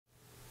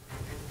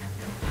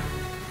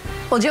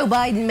Well, Joe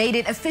Biden made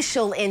it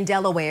official in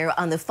Delaware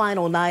on the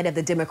final night of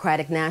the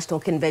Democratic National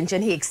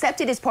Convention. He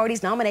accepted his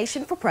party's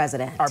nomination for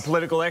president. Our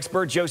political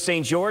expert, Joe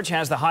St. George,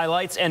 has the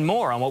highlights and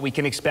more on what we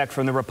can expect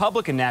from the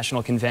Republican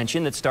National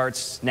Convention that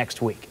starts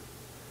next week.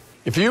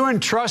 If you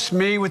entrust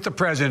me with the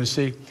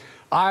presidency,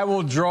 I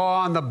will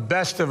draw on the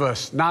best of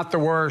us, not the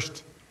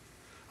worst.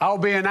 I will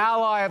be an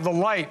ally of the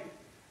light,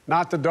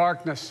 not the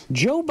darkness.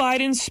 Joe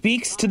Biden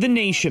speaks to the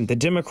nation, the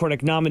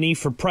Democratic nominee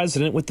for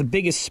president, with the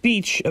biggest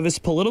speech of his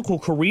political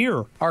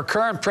career. Our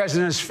current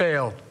president has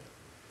failed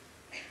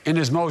in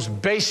his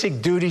most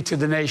basic duty to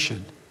the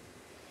nation.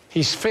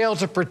 He's failed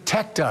to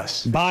protect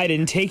us.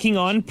 Biden taking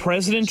on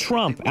President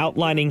Trump,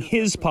 outlining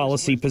his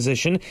policy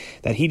position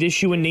that he'd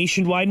issue a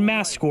nationwide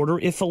mask order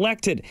if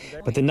elected.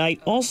 But the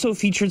night also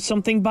featured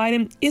something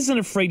Biden isn't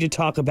afraid to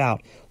talk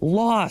about: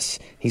 loss.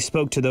 He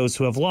spoke to those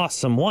who have lost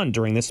someone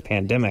during this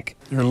pandemic.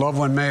 Your loved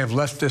one may have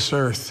left this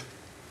earth,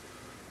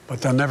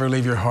 but they'll never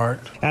leave your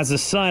heart. As a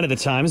sign of the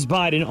times,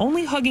 Biden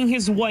only hugging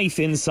his wife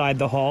inside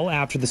the hall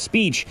after the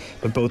speech.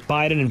 But both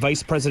Biden and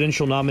vice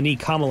presidential nominee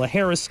Kamala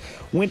Harris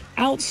went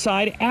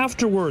outside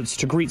afterwards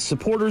to greet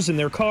supporters in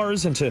their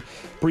cars and to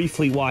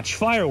briefly watch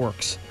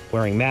fireworks,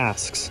 wearing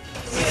masks.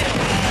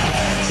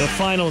 The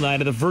final night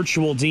of the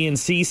virtual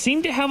DNC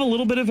seemed to have a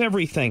little bit of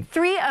everything.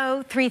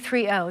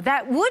 3-0-3-3-0.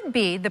 That would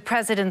be the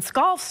president's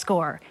golf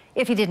score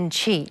if he didn't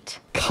cheat.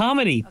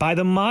 Comedy by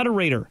the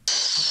moderator.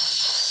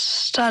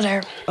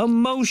 Stutter.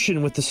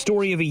 Emotion with the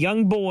story of a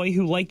young boy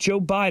who, like Joe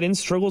Biden,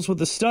 struggles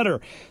with a stutter.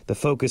 The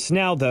focus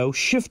now, though,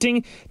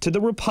 shifting to the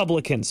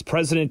Republicans.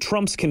 President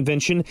Trump's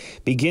convention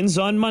begins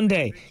on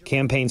Monday.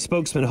 Campaign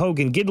spokesman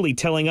Hogan Gidley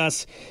telling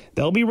us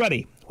they'll be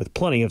ready with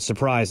plenty of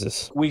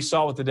surprises. We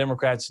saw what the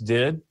Democrats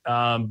did,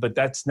 but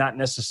that's not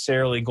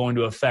necessarily going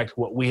to affect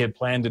what we had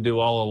planned to do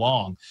all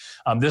along.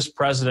 This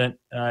president,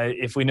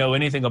 if we know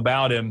anything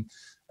about him,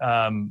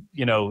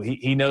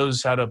 he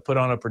knows how to put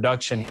on a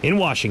production. In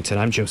Washington,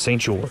 I'm Joe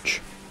St.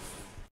 George.